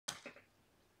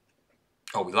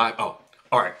Oh, we live? Oh,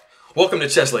 all right. Welcome to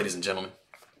chess, ladies and gentlemen.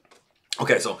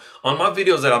 Okay, so on my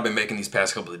videos that I've been making these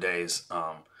past couple of days,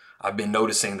 I've been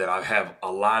noticing that I have a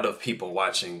lot of people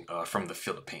watching from the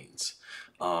Philippines.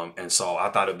 And so I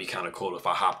thought it'd be kind of cool if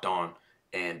I hopped on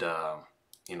and,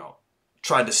 you know,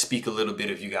 tried to speak a little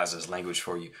bit of you guys' language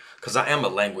for you. Because I am a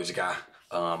language guy.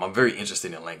 I'm very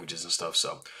interested in languages and stuff.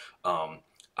 So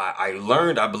I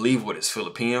learned, I believe, what is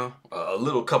Filipino. A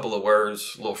little couple of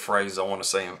words, little phrase I want to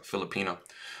say in Filipino.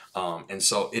 And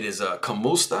so it is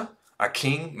Kemoosta,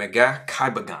 aking,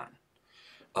 kaibigan.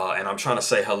 And I'm trying to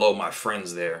say hello, my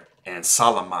friends there. And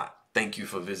Salamat. Thank you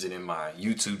for visiting my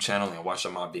YouTube channel and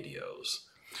watching my videos.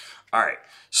 All right,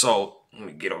 so let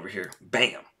me get over here.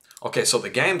 Bam. Okay, so the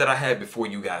game that I have before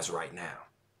you guys right now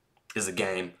is a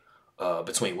game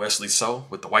between Wesley So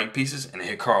with the white pieces and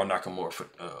Hikaru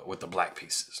Nakamura with the black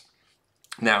pieces.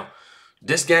 Now,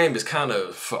 this game is kind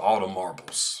of for all the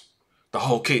marbles, the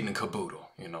whole kit and caboodle,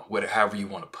 you know, however you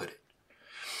want to put it.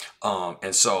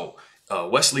 And so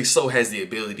Wesley So has the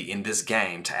ability in this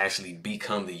game to actually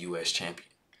become the U.S. champion.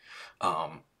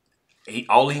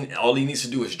 All he needs to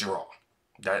do is draw.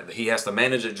 That he has to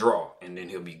manage a draw, and then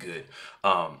he'll be good.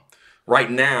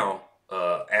 Right now,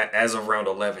 as of round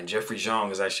 11, Jeffrey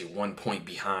Zhang is actually 1 point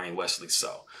behind Wesley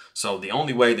So. So the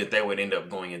only way that they would end up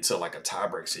going into like a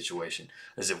tiebreak situation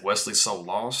is if Wesley So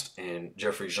lost and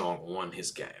Jeffrey Zhang won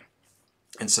his game.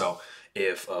 And so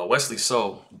if Wesley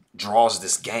So draws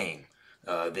this game,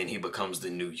 then he becomes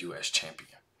the new U.S.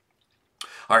 champion.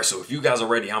 All right, so if you guys are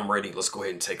ready, I'm ready. Let's go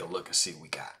ahead and take a look and see what we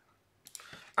got.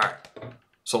 All right,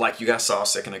 so like you guys saw a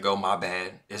second ago, my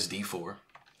bad, it's D4.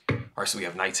 All right, so we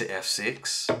have knight to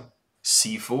F6,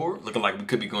 C4, looking like we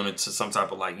could be going into some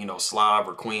type of like, you know, Slav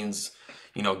or Queen's,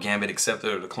 you know, gambit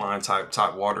accepted or declined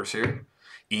type waters here.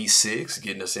 E6,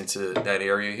 getting us into that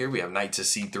area here. We have knight to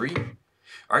C3.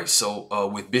 All right, so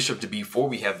with bishop to B4,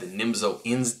 we have the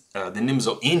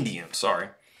Nimzo Indian, sorry.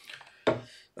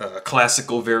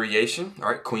 Classical variation. All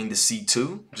right, queen to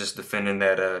C2, just defending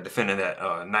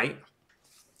that knight.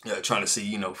 Trying to see,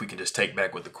 you know, if we can just take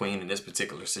back with the queen in this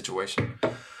particular situation.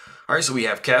 All right, so we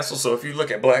have castle. So if you look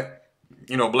at black,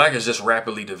 you know, black has just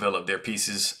rapidly developed their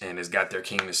pieces and has got their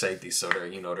king to safety. So they're,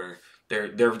 you know,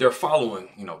 they're following,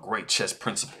 you know, great chess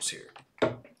principles here.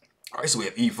 All right, so we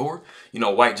have E4. You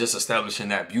know, white just establishing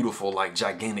that beautiful, like,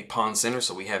 gigantic pawn center.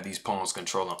 So we have these pawns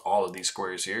controlling all of these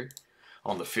squares here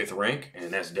on the 5th rank,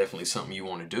 and that's definitely something you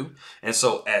want to do. And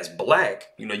so as black,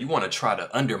 you know, you want to try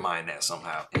to undermine that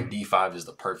somehow, and D5 is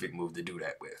the perfect move to do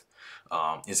that with.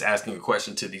 It's asking a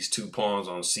question to these two pawns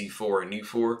on C4 and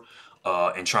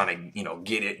E4, and trying to, you know,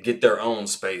 get their own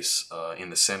space in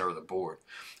the center of the board.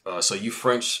 So you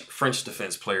French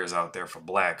defense players out there for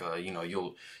black, you know,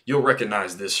 you'll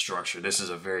recognize this structure. This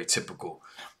is a very typical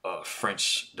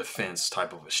French defense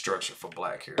type of a structure for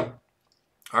black here.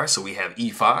 All right, so we have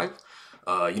E5.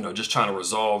 You know, just trying to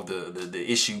resolve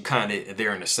the issue kind of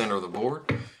there in the center of the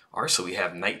board. All right, so we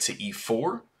have knight to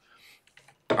E4.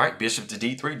 All right, bishop to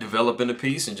D3, developing the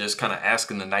piece and just kind of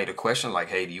asking the knight a question like,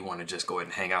 hey, do you want to just go ahead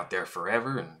and hang out there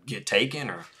forever and get taken,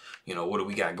 or, you know, what do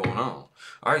we got going on?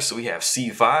 All right, so we have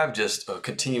C5, just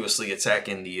continuously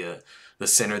attacking the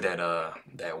center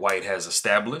that white has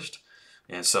established.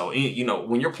 And so, you know,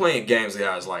 when you're playing games,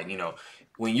 guys, like, you know,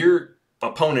 when your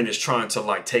opponent is trying to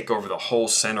like take over the whole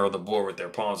center of the board with their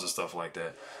pawns and stuff like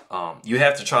that, you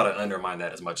have to try to undermine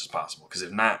that as much as possible, because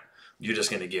if not, you're just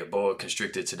going to get boa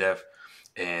constricted to death,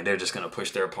 and they're just going to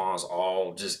push their pawns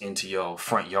all just into your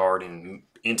front yard and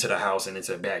into the house and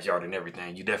into the backyard and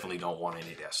everything. You definitely don't want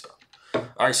any of that stuff.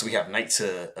 All right, so we have knight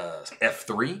to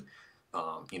F3,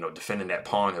 you know, defending that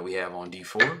pawn that we have on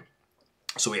D4.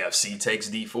 So we have C takes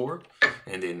D4,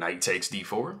 and then knight takes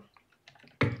D4.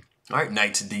 All right,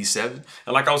 knight to D7.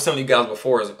 And like I was telling you guys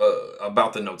before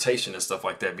about the notation and stuff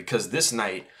like that, because this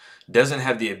knight doesn't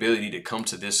have the ability to come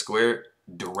to this square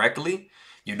directly,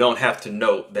 you don't have to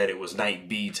note that it was knight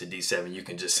B to D7. You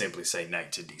can just simply say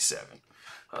knight to D7.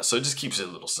 So it just keeps it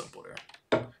a little simple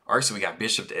there. All right, so we got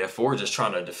bishop to F4, just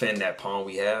trying to defend that pawn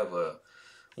we have.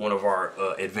 One of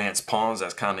our advanced pawns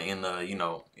that's kind of in the, you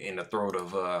know, in the throat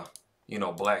of, you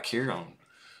know, black here. I'm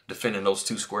defending those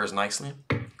two squares nicely.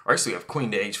 All right, so we have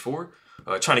queen to H4,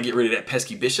 trying to get rid of that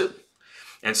pesky bishop.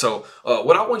 And so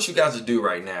what I want you guys to do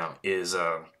right now is,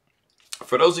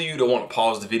 for those of you that want to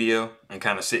pause the video and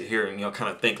kind of sit here and, you know,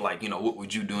 kind of think like, you know, what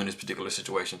would you do in this particular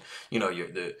situation? You know,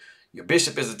 your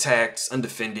bishop is attacked, it's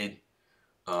undefended.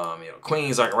 You know,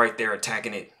 queen's like right there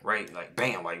attacking it, right? Like,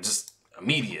 bam, like just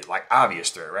immediate, like obvious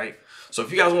threat, right? So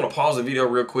if you guys want to pause the video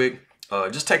real quick,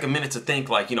 just take a minute to think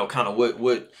like, you know, kind of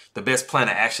what the best plan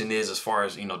of action is as far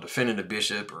as, you know, defending the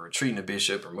bishop or retreating the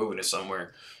bishop or moving it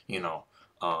somewhere, you know,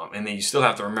 And then you still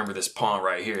have to remember this pawn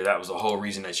right here. That was the whole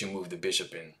reason that you moved the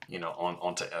bishop in, you know,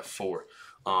 onto f4.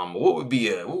 What would be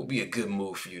a good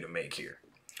move for you to make here?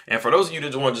 And for those of you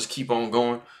that want to just keep on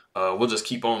going, we'll just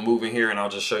keep on moving here, and I'll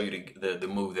just show you the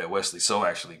move that Wesley So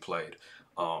actually played.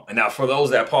 And now for those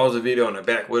that paused the video and are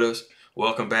back with us,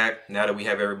 welcome back. Now that we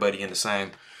have everybody in the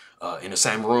same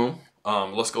room,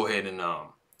 let's go ahead and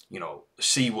you know,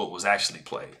 see what was actually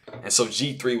played. And so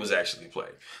G3 was actually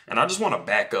played. And I just want to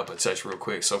back up a touch real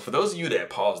quick. So for those of you that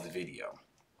paused the video,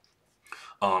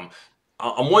 I'm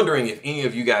wondering if any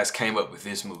of you guys came up with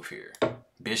this move here,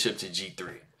 bishop to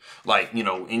G3. Like, you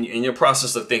know, in your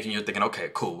process of thinking, you're thinking, okay,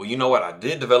 cool. Well, you know what? I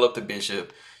did develop the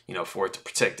bishop, you know, for it to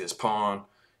protect this pawn.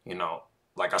 You know,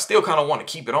 like I still kind of want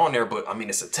to keep it on there, but I mean,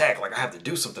 it's attack. Like I have to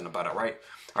do something about it, right?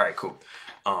 All right, cool.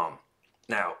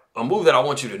 Now, a move that I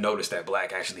want you to notice that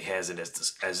Black actually has it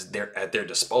at their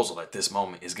disposal at this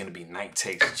moment is going to be knight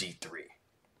takes G3.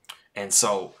 And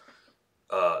so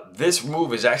this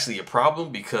move is actually a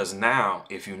problem because now,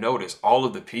 if you notice, all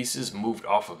of the pieces moved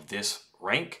off of this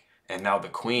rank, and now the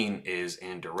queen is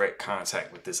in direct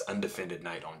contact with this undefended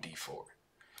knight on d4.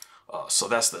 So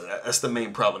that's the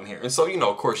main problem here. And so, you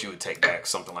know, of course, you would take back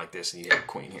something like this and you have a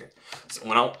queen here. So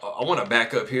when I want to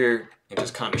back up here and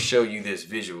just kind of show you this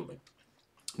visually.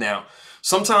 Now,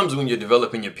 sometimes when you're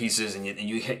developing your pieces and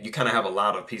you kind of have a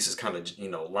lot of pieces kind of, you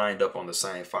know, lined up on the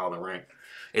same file and rank,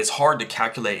 it's hard to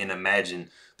calculate and imagine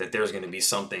that there's going to be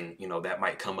something, you know, that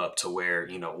might come up to where,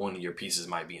 you know, one of your pieces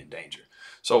might be in danger.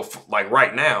 So like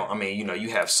right now, I mean, you know,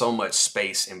 you have so much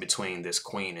space in between this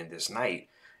queen and this knight.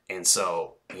 And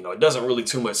so, you know, it doesn't really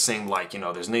too much seem like, you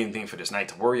know, there's anything for this knight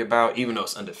to worry about. Even though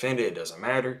it's undefended, it doesn't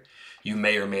matter. You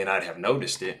may or may not have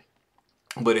noticed it.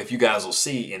 But if you guys will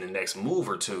see in the next move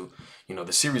or two, you know,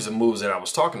 the series of moves that I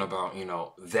was talking about, you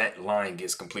know, that line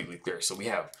gets completely clear. So we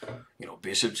have, you know,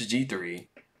 bishop to G3,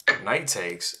 knight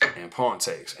takes, and pawn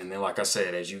takes. And then, like I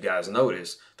said, as you guys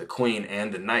notice, the queen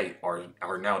and the knight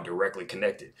are now directly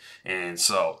connected. And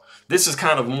so this is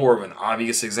kind of more of an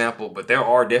obvious example, but there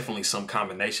are definitely some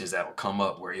combinations that will come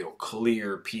up where it'll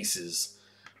clear pieces.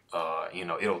 You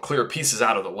know, it'll clear pieces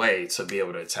out of the way to be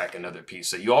able to attack another piece.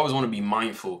 So you always want to be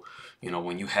mindful, you know,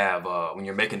 when you have when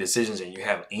you're making decisions and you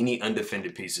have any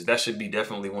undefended pieces. That should be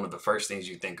definitely one of the first things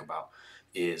you think about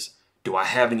is, do I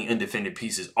have any undefended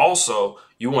pieces? Also,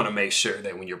 you want to make sure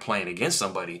that when you're playing against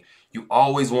somebody, you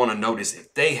always want to notice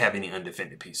if they have any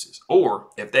undefended pieces, or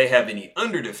if they have any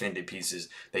underdefended pieces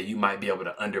that you might be able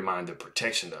to undermine the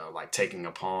protection of, like taking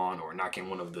a pawn or knocking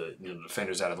one of the, you know,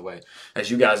 defenders out of the way. As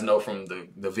you guys know from the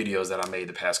videos that I made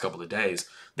the past couple of days,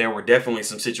 there were definitely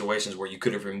some situations where you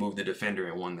could have removed the defender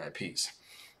and won that piece.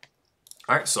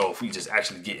 All right, so if we just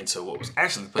actually get into what was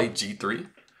actually played, G3.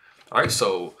 All right,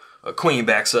 so queen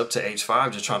backs up to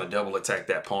H5, just trying to double attack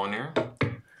that pawn there.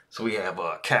 So we have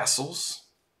castles.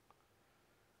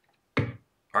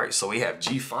 All right, so we have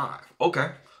G5.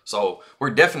 Okay, so we're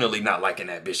definitely not liking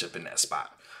that bishop in that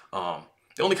spot.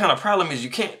 The only kind of problem is you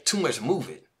can't too much move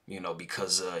it, you know,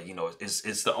 because you know,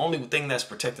 it's the only thing that's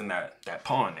protecting that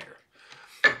pawn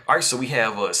there. All right, so we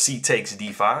have C takes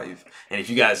D5, and if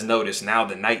you guys notice, now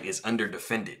the knight is under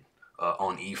defended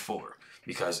on E4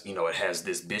 because, you know, it has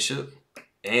this bishop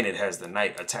and it has the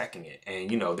knight attacking it, and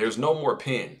you know, there's no more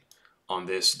pin on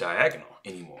this diagonal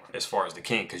anymore as far as the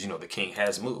king, because you know the king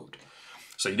has moved.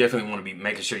 So you definitely want to be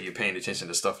making sure you're paying attention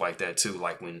to stuff like that too,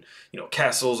 like when, you know,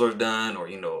 castles are done, or,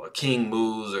 you know, a king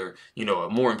moves, or, you know, a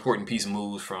more important piece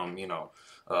moves from, you know,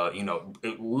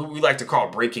 we like to call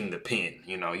breaking the pin.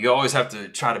 You know, you always have to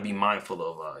try to be mindful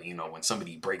of, you know, when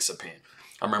somebody breaks a pin.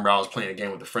 I remember I was playing a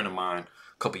game with a friend of mine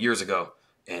a couple years ago,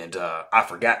 and I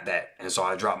forgot that, and so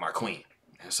I dropped my queen.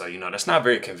 And so, you know, that's not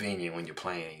very convenient when you're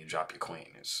playing and you drop your queen.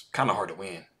 It's kind of hard to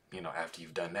win, you know, after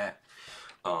you've done that.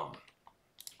 All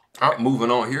right,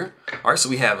 moving on here. All right, so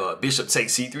we have bishop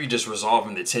takes c3, just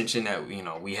resolving the tension that, you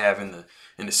know, we have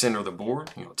in the center of the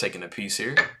board, you know, taking a piece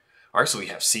here. All right, so we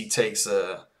have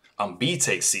b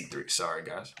takes c3. Sorry,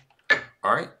 guys.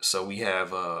 All right, so we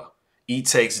have e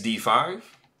takes d5.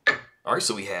 All right,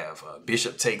 so we have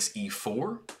bishop takes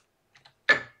e4,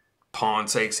 pawn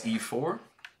takes e4.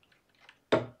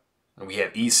 And we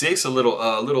have e6, a little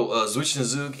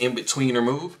Zwischenzug in betweener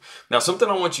move. Now, something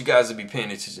I want you guys to be paying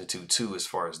attention to too, as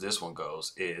far as this one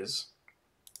goes, is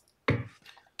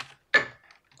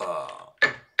all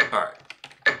right.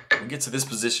 We get to this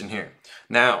position here.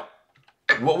 Now,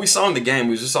 what we saw in the game,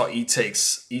 we just saw e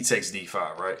takes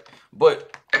d5, right?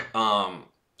 But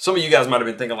some of you guys might have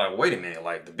been thinking like, wait a minute,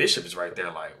 like the bishop is right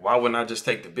there. Like, why wouldn't I just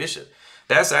take the bishop?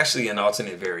 That's actually an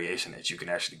alternate variation that you can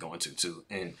actually go into too.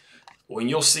 And when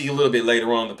you'll see a little bit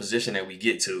later on the position that we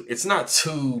get to, it's not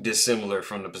too dissimilar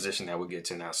from the position that we'll get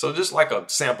to now. So just like a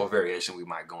sample variation we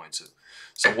might go into.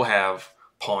 So we'll have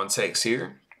pawn takes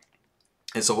here.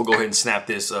 And so we'll go ahead and snap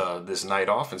this this knight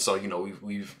off. And so, you know,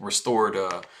 we've restored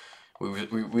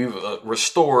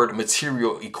restored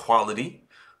material equality.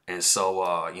 And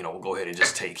so, you know, we'll go ahead and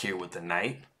just take here with the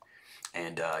knight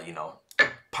and, you know,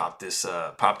 pop this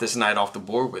knight off the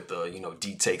board with the, you know,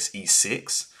 d takes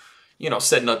e6. You know,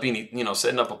 setting up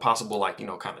a possible, like, you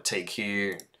know, kind of take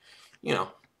here, you know,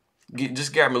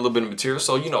 just grab a little bit of material.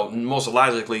 So, you know, most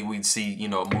logically we'd see, you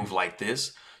know, a move like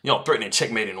this, you know, threatening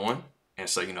checkmate in one. And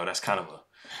so, you know, that's kind of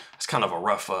a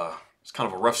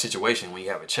rough situation when you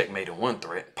have a checkmate in one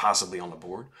threat possibly on the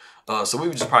board. So we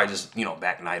would just probably just, you know,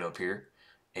 back knight up here.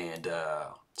 And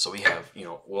so we have, you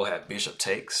know, we'll have bishop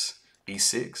takes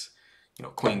e6. You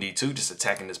know, queen d2, just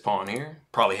attacking this pawn here.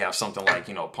 Probably have something like,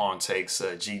 you know, pawn takes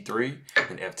g3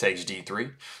 and f takes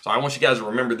g3. So I want you guys to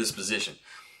remember this position.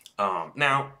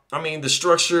 Now, I mean, the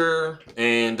structure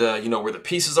and, you know, where the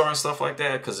pieces are and stuff like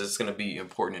that, because it's going to be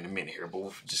important in a minute here. But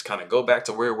we'll just kind of go back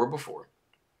to where we were before.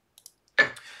 All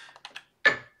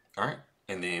right.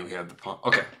 And then we have the pawn.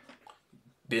 Okay.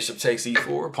 Bishop takes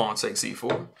e4, pawn takes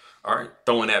e4. All right.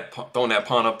 Throwing that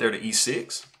pawn up there to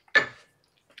e6.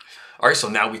 All right, so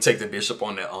now we take the bishop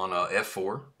on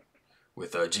f4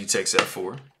 with g takes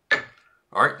f4.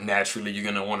 All right, naturally you're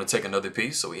gonna want to take another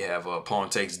piece. So we have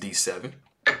pawn takes d7,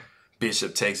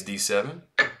 bishop takes d7,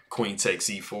 queen takes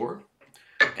e4.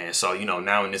 And so, you know,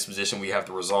 now in this position we have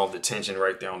to resolve the tension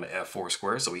right there on the f4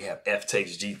 square. So we have f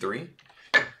takes g3.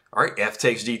 All right, f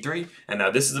takes g3. And now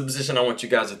this is the position I want you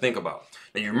guys to think about.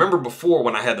 Now you remember before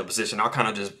when I had the position, I'll kind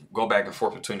of just go back and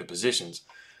forth between the positions.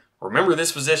 Remember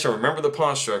this position, remember the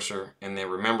pawn structure, and then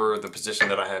remember the position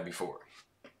that I had before.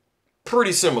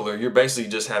 Pretty similar. You're basically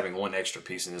just having one extra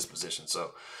piece in this position.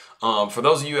 So for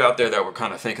those of you out there that were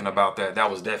kind of thinking about that,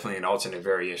 that was definitely an alternate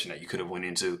variation that you could have went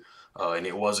into. And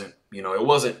it wasn't, you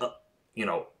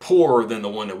know, poorer than the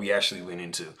one that we actually went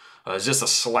into. It's just a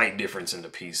slight difference in the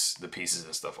pieces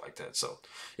and stuff like that. So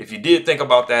if you did think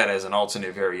about that as an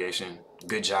alternate variation,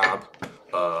 good job.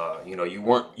 You know, you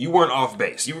weren't off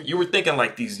base. You were thinking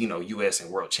like these, you know, US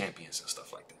and world champions and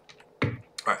stuff like that.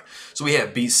 All right. So we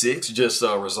have b6, just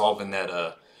resolving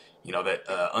that you know, that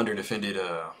under-defended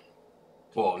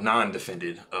well,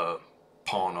 non-defended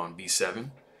pawn on b7.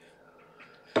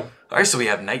 All right, so we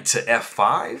have knight to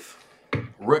f5,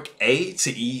 rook a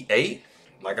to e8.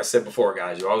 Like I said before,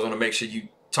 guys, you always want to make sure you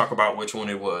talk about which one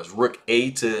it was. Rook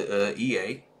a to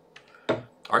e8.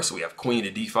 All right, so we have queen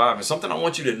to d5. And something I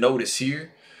want you to notice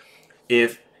here,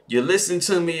 if you listened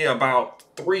to me about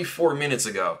 3-4 minutes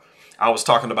ago, I was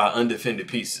talking about undefended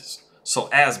pieces. So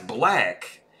as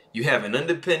black, you have an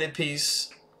undefended piece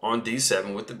on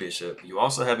d7 with the bishop. You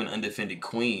also have an undefended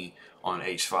queen on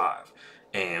h5.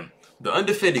 And the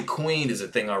undefended queen is the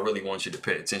thing I really want you to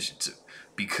pay attention to.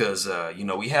 Because, you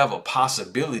know, we have a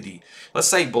possibility. Let's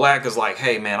say black is like,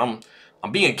 hey, man,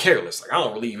 I'm being careless. Like, I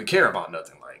don't really even care about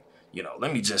nothing. Like, you know,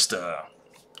 let me just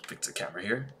fix the camera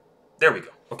here. There we go.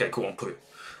 Okay, cool. I'm clear.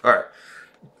 All right.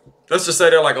 Let's just say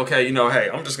they're like, okay, you know, hey,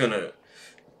 I'm just going to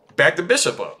back the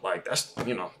bishop up. Like, that's,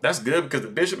 you know, that's good because the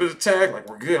bishop is attacked. Like,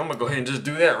 we're good. I'm going to go ahead and just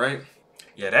do that, right?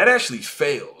 Yeah, that actually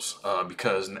fails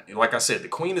because, like I said, the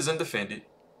queen is undefended.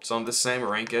 It's on the same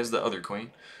rank as the other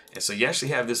queen. And so you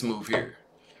actually have this move here.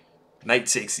 Knight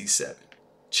takes e7.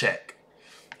 Check.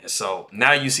 And so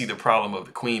now you see the problem of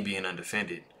the queen being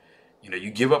undefended. You know,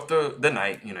 you give up the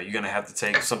knight. You know, you're going to have to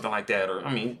take something like that. Or,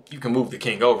 I mean, you can move the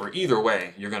king over. Either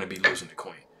way, you're going to be losing the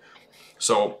queen.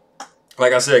 So,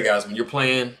 like I said, guys, when you're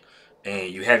playing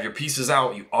and you have your pieces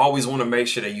out, you always want to make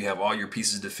sure that you have all your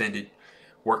pieces defended,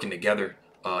 working together.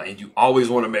 And you always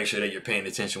want to make sure that you're paying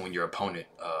attention when your opponent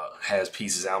has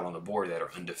pieces out on the board that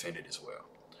are undefended as well.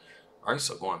 All right,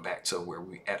 so going back to where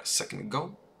we at a second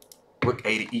ago, rook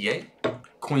a to e8,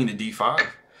 queen to d5.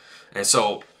 And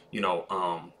so, you know,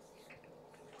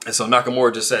 and so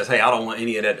Nakamura just says, hey, I don't want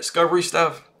any of that discovery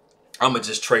stuff. I'm going to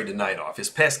just trade the knight off. It's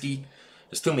pesky.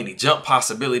 There's too many jump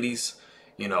possibilities.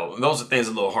 You know, those are things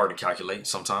a little hard to calculate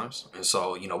sometimes. And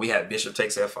so, you know, we had bishop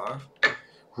takes f5,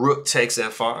 rook takes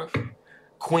f5,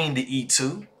 queen to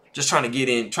e2, just trying to get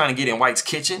in White's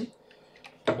kitchen.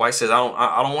 White says,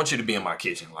 I don't want you to be in my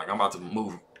kitchen. Like, I'm about to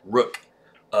move rook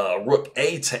a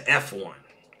to f1.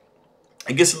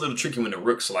 It gets a little tricky when the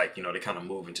rooks, like, you know, they kind of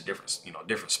move into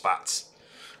different spots.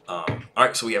 All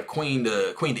right, so we have queen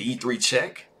to e3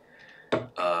 check.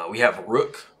 We have a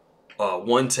rook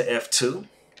 1 to f2,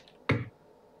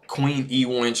 queen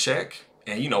e1 check,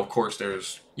 and, you know, of course,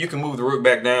 you can move the rook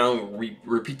back down,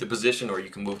 repeat the position, or you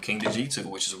can move king to g2,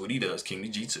 which is what he does, king to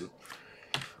g2.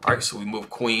 All right, so we move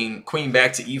queen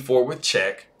back to e4 with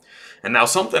check. And now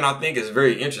something I think is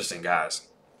very interesting, guys,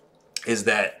 is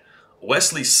that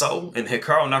Wesley So and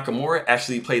Hikaru Nakamura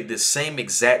actually played this same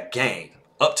exact game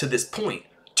up to this point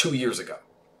 2 years ago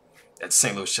at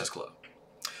St. Louis Chess Club.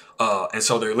 And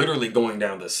so they're literally going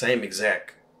down the same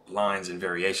exact lines and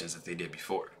variations that they did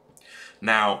before.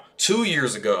 Now, 2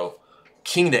 years ago,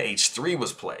 king to h3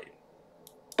 was played.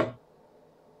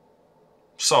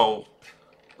 So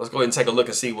let's go ahead and take a look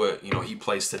and see what he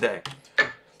plays today.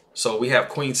 So we have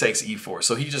queen takes e4.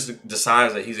 So he just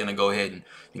decides that he's going to go ahead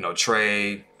and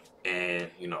trade, and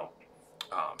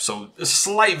so a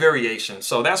slight variation.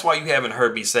 So that's why you haven't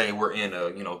heard me say we're in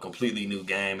a completely new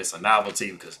game. It's a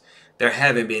novelty because there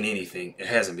hasn't been anything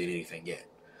yet.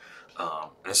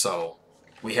 And so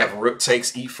we have rook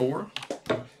takes e4,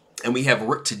 and we have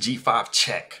rook to g5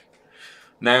 check.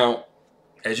 Now,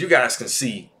 as you guys can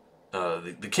see,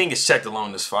 the king is checked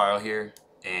along this file here,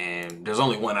 and there's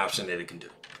only one option that it can do.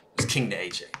 It's king to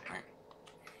h8, right?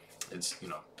 It's,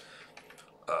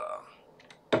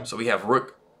 so we have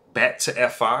rook back to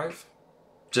f5,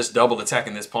 just double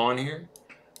attacking this pawn here.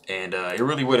 And it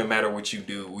really wouldn't matter what you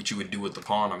would do with the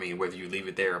pawn. I mean, whether you leave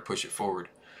it there or push it forward,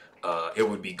 it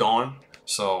would be gone.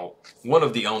 So one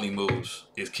of the only moves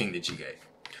is king to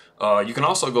g8. You can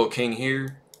also go king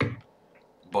here,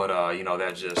 but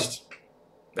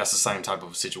that's the same type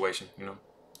of situation,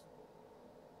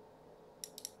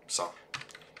 So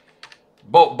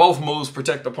both moves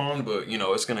protect the pawn, but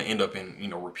it's gonna end up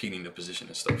in repeating the position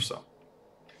and stuff. So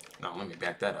now let me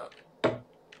back that up.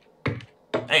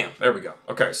 Damn, there we go.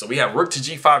 Okay, so we have rook to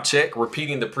g5 check,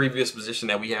 repeating the previous position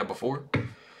that we had before.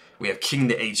 We have king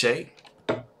to h8,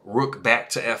 rook back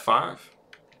to f5,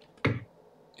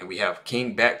 and we have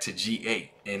king back to g8.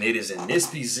 And it is in this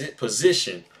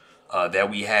position that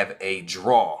we have a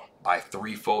draw by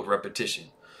threefold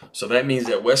repetition. So that means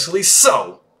that Wesley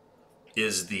So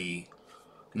is the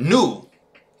new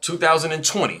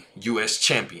 2020 U.S.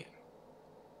 champion.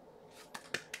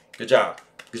 Good job.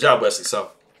 Good job, Wesley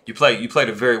So. You played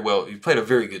a very well. You played a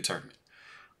very good tournament.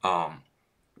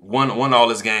 Won all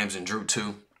his games and drew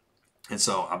 2, and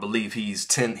so I believe he's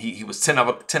 10. He was 10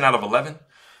 out of 11,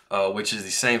 which is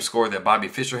the same score that Bobby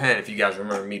Fischer had. If you guys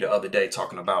remember me the other day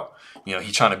talking about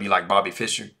he trying to be like Bobby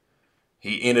Fischer,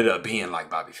 he ended up being like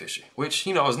Bobby Fischer, which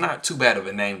is not too bad of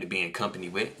a name to be in company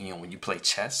with. When you play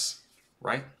chess,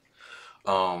 right?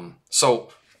 So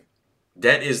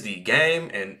that is the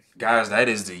game, and guys, that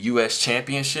is the U.S.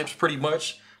 championships pretty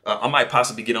much. I might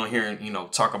possibly get on here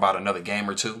and talk about another game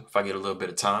or two if I get a little bit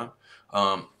of time.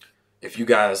 If you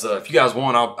guys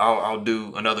want, I'll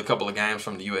do another couple of games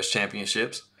from the U.S.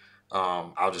 championships.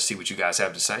 I'll just see what you guys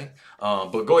have to say.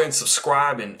 But go ahead and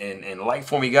subscribe and like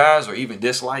for me, guys, or even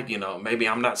dislike. Maybe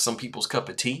I'm not some people's cup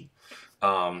of tea,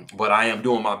 but I am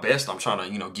doing my best. I'm trying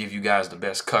to give you guys the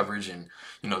best coverage and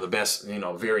the best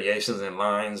variations and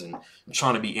lines, and I'm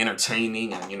trying to be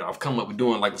entertaining, and I've come up with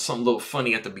doing like something a little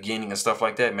funny at the beginning and stuff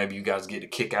like that. Maybe you guys get a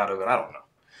kick out of it. I don't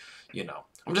know.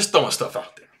 I'm just throwing stuff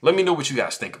out there. Let me know what you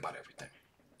guys think about everything.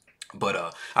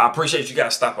 But I appreciate you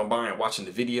guys stopping by and watching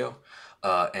the video,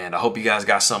 and I hope you guys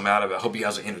got something out of it. I hope you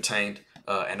guys are entertained,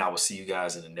 and I will see you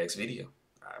guys in the next video.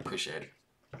 I appreciate it.